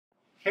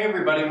Hey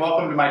everybody,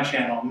 welcome to my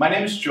channel. My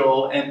name is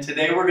Joel, and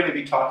today we're going to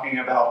be talking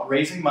about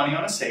raising money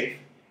on a safe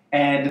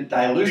and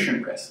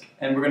dilution risk.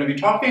 And we're going to be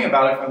talking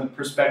about it from the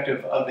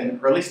perspective of an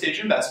early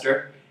stage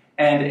investor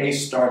and a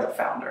startup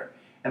founder.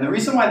 And the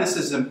reason why this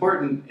is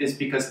important is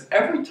because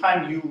every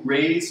time you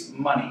raise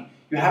money,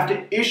 you have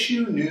to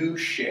issue new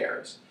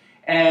shares.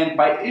 And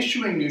by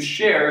issuing new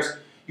shares,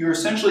 you're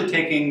essentially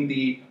taking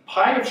the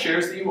pie of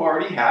shares that you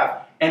already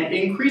have and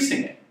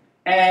increasing it.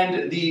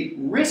 And the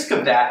risk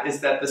of that is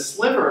that the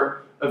sliver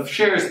of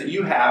shares that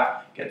you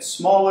have gets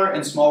smaller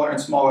and smaller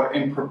and smaller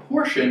in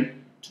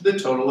proportion to the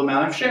total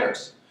amount of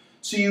shares.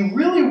 So you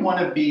really want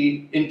to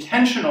be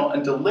intentional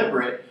and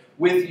deliberate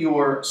with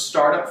your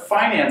startup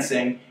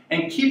financing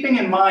and keeping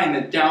in mind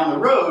that down the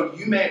road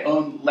you may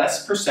own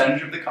less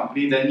percentage of the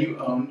company than you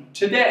own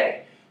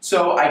today.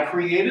 So I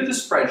created a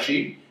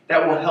spreadsheet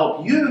that will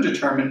help you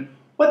determine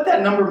what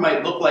that number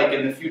might look like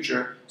in the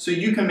future so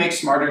you can make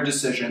smarter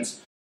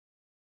decisions.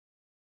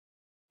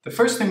 The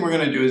first thing we're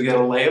going to do is get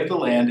a lay of the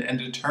land and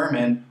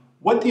determine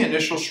what the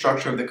initial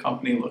structure of the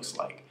company looks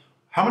like.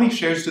 How many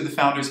shares do the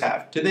founders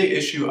have? Do they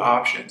issue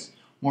options?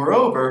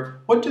 Moreover,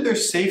 what do their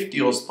safe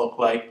deals look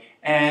like?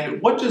 And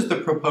what does the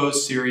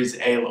proposed Series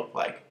A look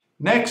like?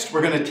 Next,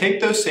 we're going to take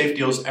those safe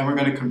deals and we're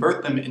going to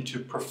convert them into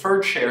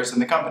preferred shares in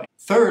the company.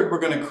 Third, we're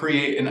going to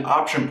create an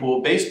option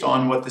pool based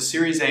on what the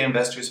Series A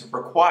investors have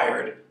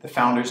required the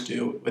founders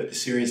do with the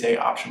Series A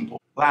option pool.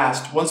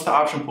 Last, once the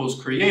option pool is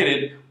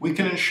created, we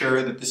can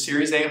ensure that the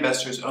Series A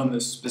investors own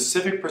the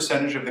specific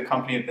percentage of the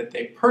company that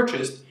they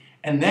purchased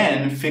and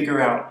then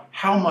figure out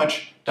how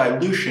much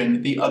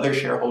dilution the other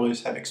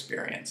shareholders have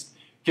experienced,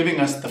 giving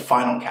us the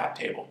final cap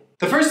table.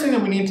 The first thing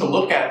that we need to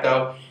look at,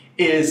 though,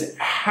 is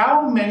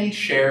how many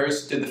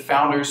shares did the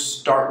founders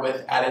start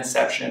with at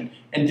inception,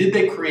 and did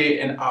they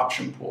create an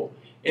option pool?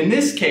 In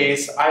this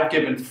case, I've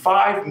given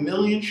 5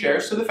 million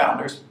shares to the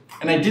founders,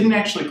 and I didn't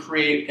actually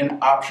create an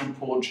option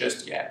pool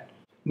just yet.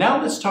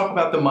 Now let's talk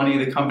about the money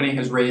the company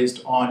has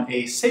raised on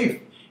a safe.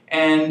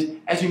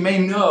 And as you may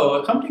know,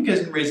 a company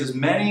can raise as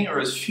many or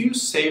as few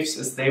safes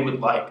as they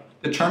would like.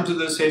 The terms of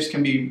those safes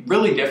can be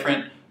really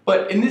different,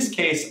 but in this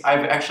case,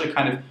 I've actually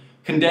kind of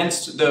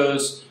condensed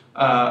those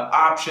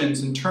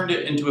options and turned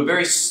it into a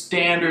very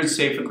standard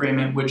safe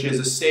agreement, which is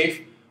a safe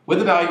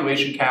with a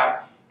valuation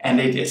cap and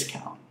a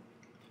discount.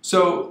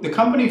 So the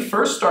company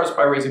first starts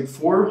by raising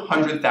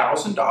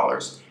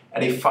 $400,000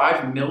 at a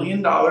 $5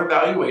 million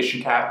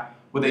valuation cap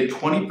with a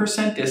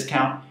 20%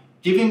 discount,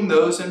 giving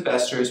those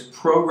investors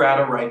pro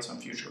rata rights on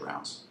future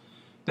rounds.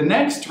 The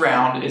next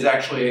round is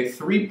actually a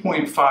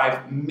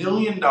 $3.5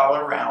 million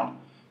round,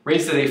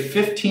 raised at a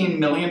 $15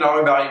 million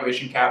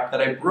valuation cap that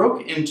I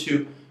broke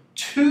into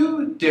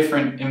 2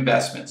 different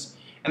investments.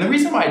 And the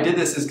reason why I did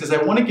this is because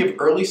I want to give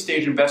early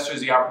stage investors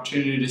the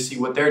opportunity to see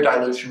what their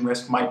dilution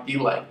risk might be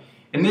like.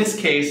 In this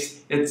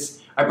case,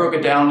 I broke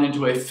it down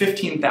into a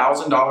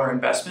 $15,000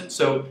 investment.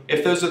 So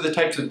if those are the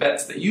types of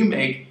bets that you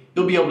make,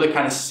 you'll be able to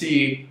kind of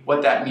see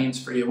what that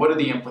means for you. What are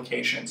the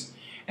implications?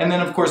 And then,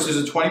 of course, there's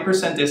a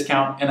 20%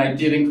 discount, and I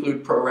did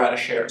include pro rata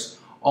shares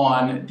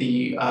on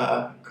the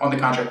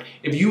contract.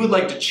 If you would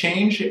like to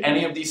change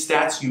any of these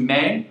stats, you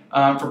may.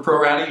 For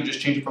pro rata, you just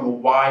change it from a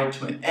Y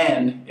to an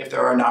N if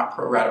there are not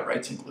pro rata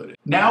rights included.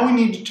 Now we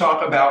need to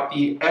talk about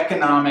the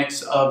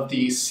economics of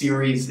the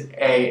Series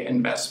A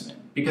investment,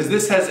 because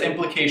this has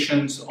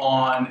implications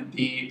on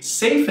the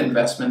safe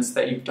investments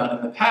that you've done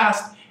in the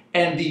past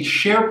and the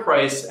share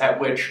price at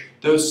which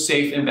those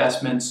safe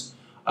investments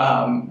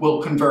will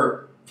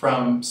convert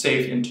from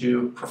safe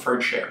into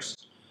preferred shares.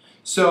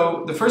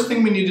 So the first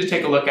thing we need to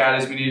take a look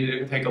at is we need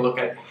to take a look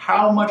at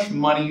how much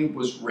money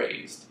was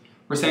raised.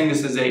 We're saying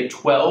this is a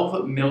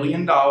 $12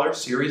 million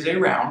Series A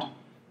round.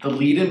 The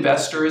lead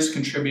investor is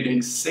contributing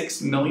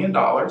 $6 million.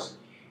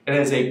 It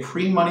has a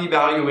pre-money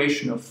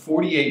valuation of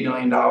 $48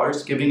 million,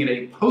 giving it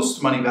a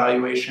post-money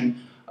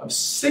valuation of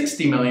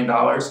 $60 million.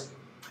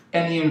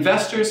 And the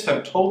investors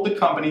have told the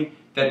company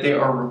that they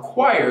are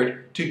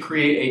required to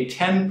create a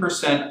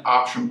 10%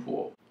 option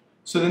pool.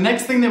 So the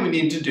next thing that we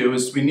need to do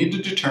is we need to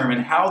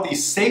determine how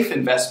these safe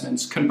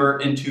investments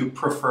convert into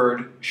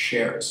preferred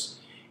shares.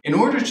 In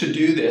order to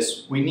do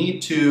this, we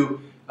need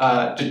to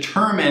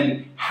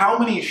determine how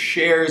many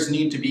shares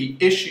need to be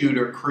issued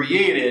or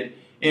created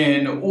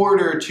in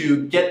order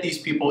to get these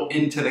people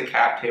into the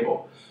cap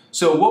table.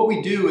 So what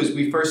we do is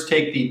we first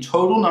take the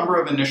total number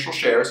of initial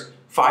shares,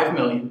 5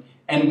 million,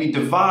 and we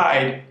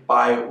divide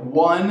by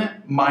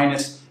 1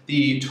 minus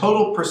the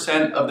total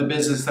percent of the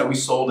business that we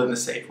sold in the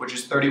safe, which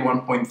is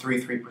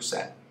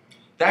 31.33%.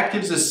 That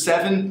gives us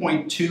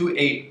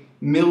 7.28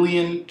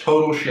 million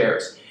total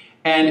shares.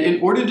 And in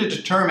order to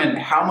determine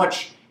how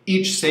much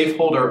each safe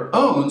holder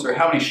owns or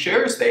how many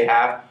shares they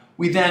have,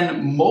 we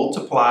then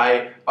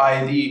multiply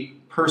by the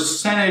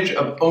percentage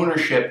of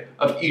ownership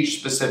of each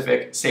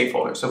specific safe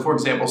holder. So for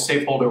example,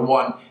 safe holder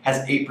 1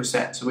 has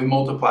 8%, so we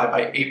multiply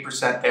by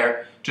 8%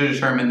 there to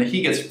determine that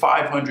he gets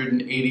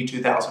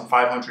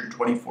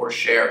 582,524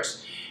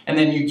 shares. And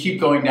then you keep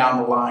going down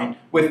the line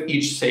with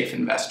each safe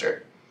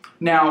investor.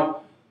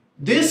 Now,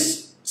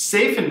 this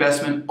safe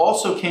investment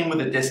also came with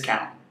a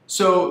discount.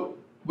 So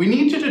we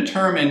need to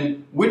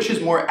determine which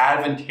is more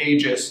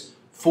advantageous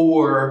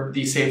for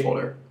the safe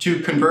holder, to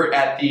convert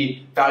at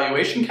the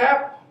valuation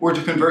cap or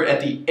to convert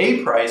at the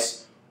A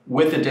price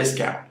with a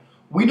discount.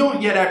 We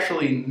don't yet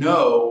actually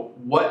know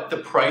what the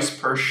price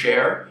per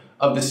share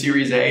of the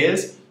Series A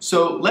is,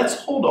 so let's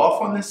hold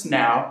off on this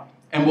now,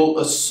 and we'll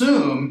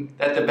assume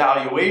that the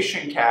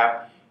valuation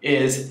cap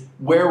is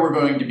where we're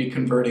going to be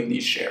converting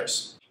these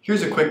shares.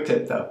 Here's a quick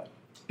tip though.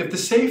 If the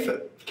safe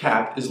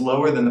cap is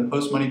lower than the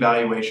post-money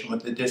valuation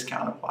with the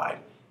discount applied,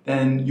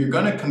 then you're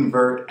going to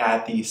convert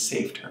at the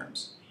safe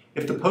terms.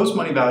 If the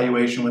post-money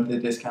valuation with the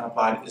discount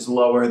applied is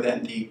lower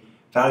than the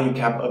value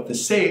cap of the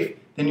safe,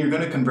 then you're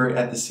going to convert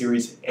at the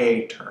Series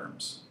A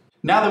terms.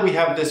 Now that we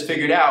have this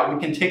figured out,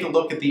 we can take a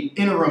look at the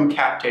interim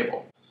cap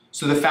table.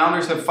 So the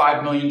founders have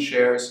 5 million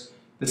shares,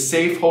 the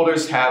safe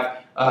holders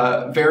have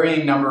a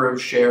varying number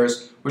of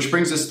shares, which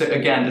brings us to,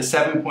 again, to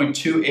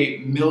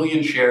 7.28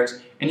 million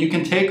shares, and you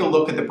can take a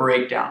look at the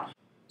breakdown.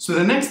 So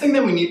the next thing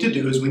that we need to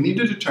do is we need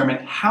to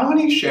determine how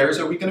many shares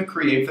are we going to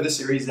create for the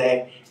Series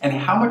A and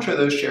how much are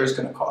those shares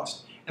going to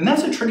cost. And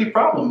that's a tricky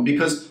problem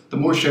because the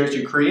more shares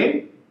you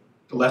create,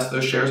 the less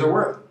those shares are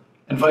worth,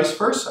 and vice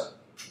versa.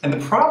 And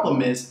the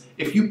problem is,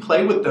 if you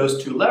play with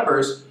those two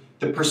levers,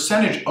 the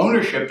percentage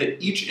ownership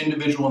that each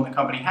individual in the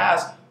company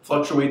has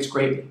fluctuates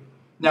greatly.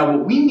 Now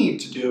what we need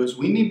to do is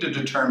we need to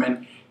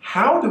determine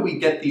how do we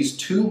get these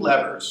two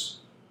levers,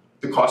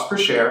 the cost per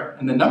share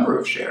and the number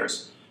of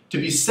shares, to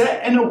be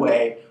set in a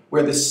way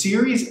where the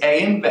Series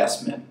A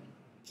investment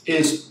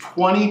is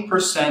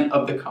 20%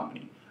 of the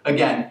company.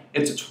 Again,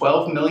 it's a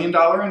 $12 million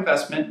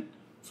investment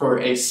for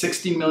a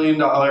 $60 million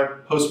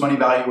post-money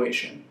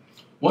valuation.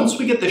 Once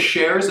we get the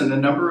shares and the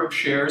number of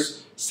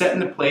shares set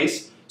into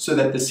place so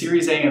that the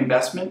Series A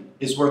investment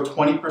is worth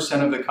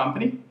 20% of the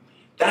company,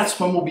 that's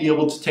when we'll be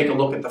able to take a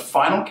look at the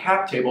final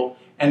cap table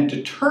and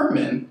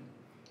determine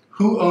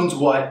who owns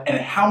what and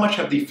how much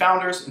have the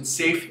founders and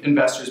safe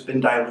investors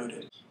been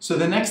diluted. So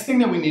the next thing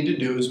that we need to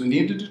do is we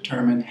need to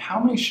determine how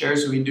many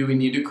shares do we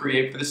need to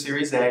create for the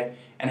Series A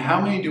and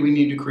how many do we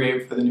need to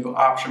create for the new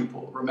option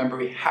pool. Remember,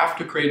 we have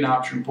to create an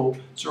option pool.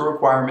 It's a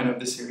requirement of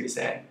the Series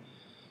A.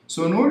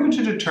 So in order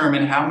to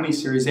determine how many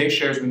Series A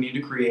shares we need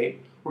to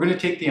create, we're going to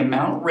take the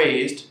amount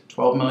raised,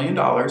 $12 million,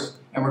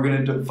 and we're going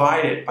to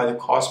divide it by the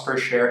cost per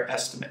share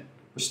estimate.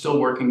 We're still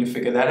working to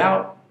figure that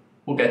out.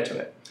 We'll get to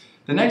it.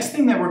 The next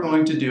thing that we're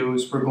going to do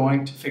is we're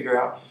going to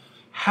figure out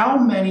how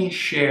many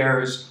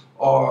shares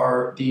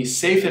are the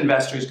safe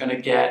investors going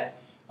to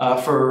get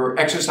for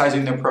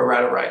exercising their pro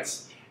rata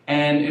rights.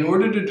 And in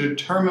order to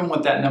determine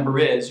what that number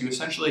is, you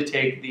essentially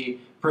take the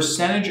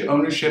percentage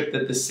ownership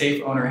that the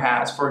safe owner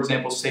has. For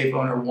example, safe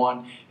owner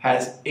 1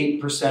 has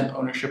 8%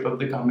 ownership of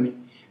the company,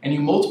 and you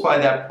multiply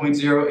that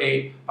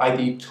 0.08 by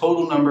the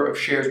total number of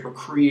shares we're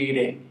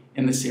creating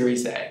in the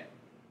Series A.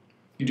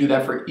 You do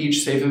that for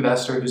each safe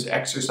investor who's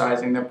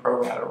exercising their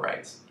pro rata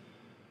rights.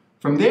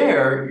 From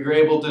there, you're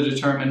able to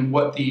determine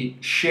what the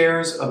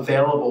shares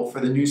available for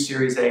the new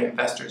Series A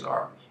investors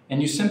are.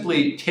 And you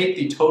simply take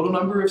the total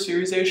number of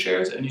Series A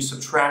shares and you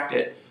subtract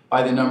it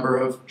by the number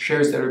of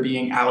shares that are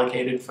being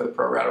allocated for the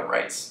pro rata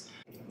rights.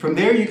 From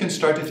there, you can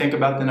start to think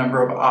about the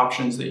number of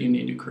options that you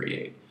need to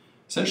create.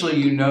 Essentially,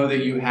 you know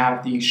that you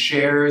have the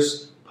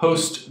shares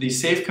post the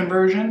safe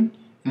conversion,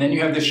 and then you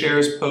have the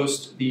shares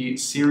post the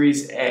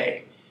Series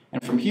A.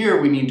 And from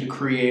here, we need to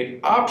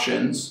create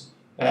options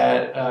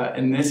that,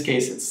 in this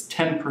case, it's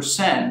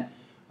 10%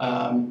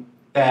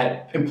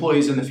 that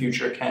employees in the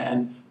future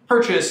can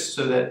purchase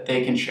so that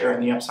they can share in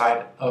the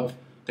upside of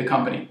the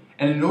company.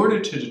 And in order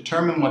to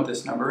determine what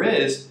this number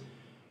is,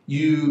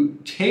 you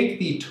take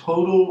the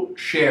total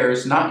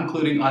shares, not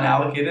including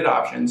unallocated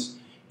options,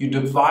 you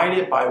divide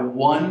it by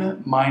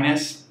 1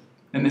 minus,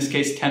 in this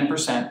case,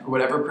 10%, or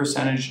whatever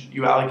percentage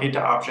you allocate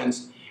to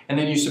options, and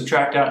then you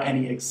subtract out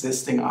any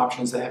existing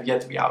options that have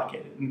yet to be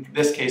allocated. In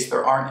this case,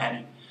 there aren't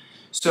any.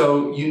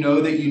 So you know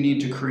that you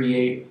need to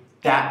create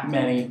that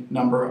many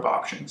number of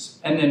options.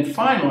 And then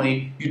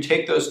finally, you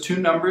take those two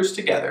numbers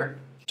together,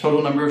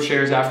 total number of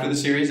shares after the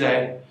Series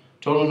A,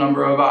 total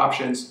number of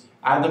options,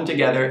 add them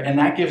together, and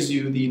that gives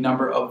you the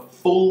number of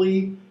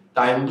fully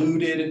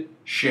diluted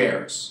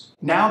shares.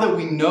 Now that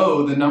we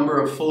know the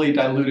number of fully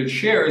diluted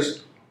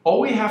shares, all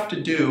we have to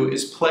do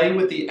is play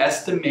with the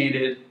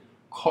estimated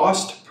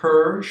cost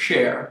per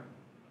share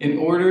in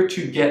order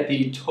to get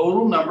the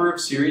total number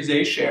of Series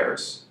A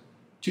shares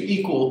to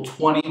equal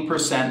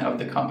 20% of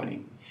the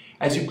company.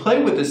 As you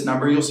play with this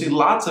number, you'll see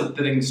lots of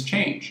things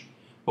change.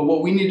 But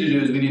what we need to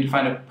do is we need to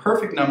find a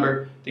perfect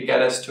number to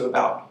get us to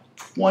about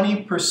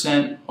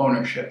 20%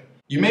 ownership.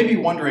 You may be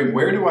wondering,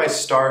 where do I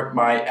start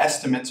my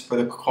estimates for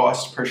the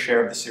cost per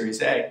share of the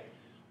Series A?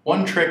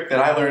 One trick that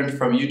I learned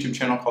from a YouTube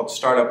channel called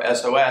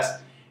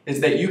StartupSOS is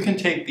that you can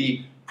take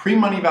the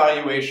pre-money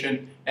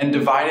valuation and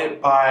divide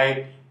it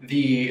by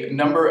the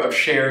number of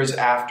shares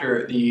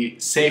after the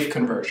safe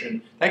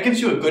conversion. That gives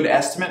you a good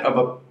estimate of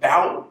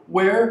about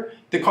where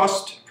the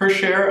cost per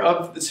share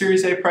of the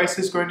Series A price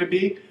is going to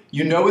be.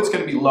 You know it's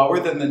going to be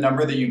lower than the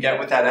number that you get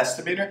with that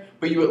estimator,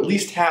 but you at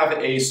least have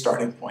a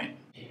starting point.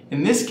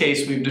 In this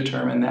case, we've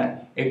determined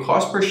that a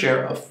cost per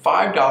share of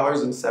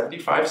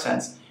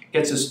 $5.75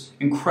 gets us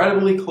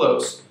incredibly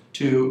close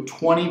to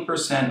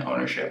 20%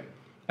 ownership.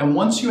 And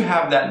once you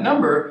have that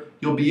number,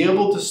 you'll be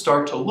able to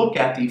start to look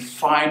at the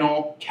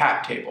final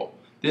cap table.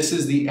 This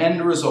is the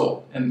end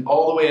result, and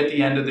all the way at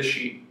the end of the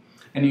sheet.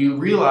 And you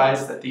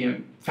realize that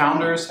the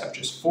founders have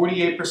just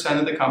 48%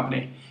 of the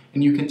company,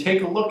 and you can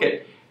take a look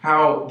at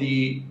how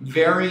the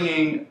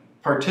varying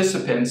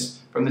participants,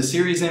 from the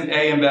Series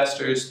A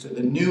investors to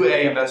the new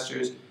A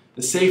investors,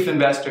 the safe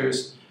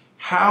investors,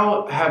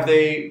 how have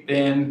they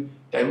been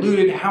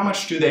diluted, how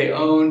much do they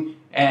own,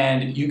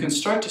 and you can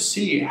start to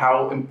see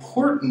how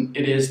important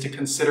it is to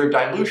consider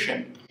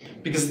dilution.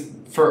 Because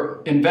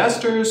for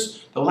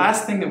investors, the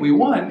last thing that we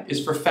want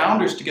is for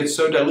founders to get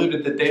so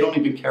diluted that they don't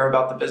even care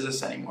about the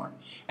business anymore.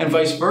 And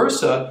vice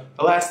versa,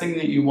 the last thing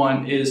that you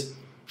want is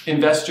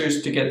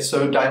investors to get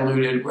so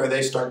diluted where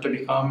they start to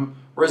become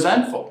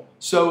resentful.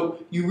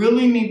 So you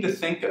really need to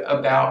think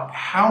about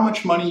how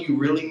much money you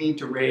really need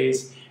to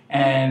raise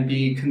and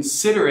be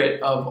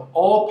considerate of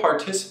all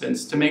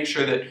participants to make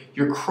sure that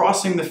you're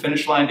crossing the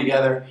finish line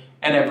together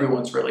and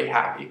everyone's really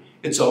happy.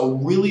 It's a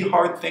really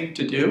hard thing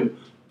to do,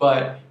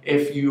 but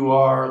if you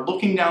are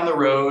looking down the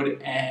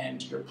road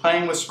and you're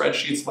playing with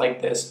spreadsheets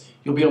like this,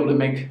 you'll be able to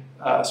make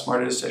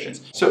smarter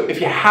decisions. So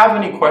if you have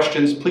any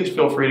questions, please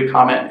feel free to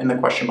comment in the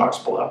question box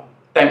below.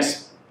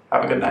 Thanks.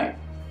 Have a good night.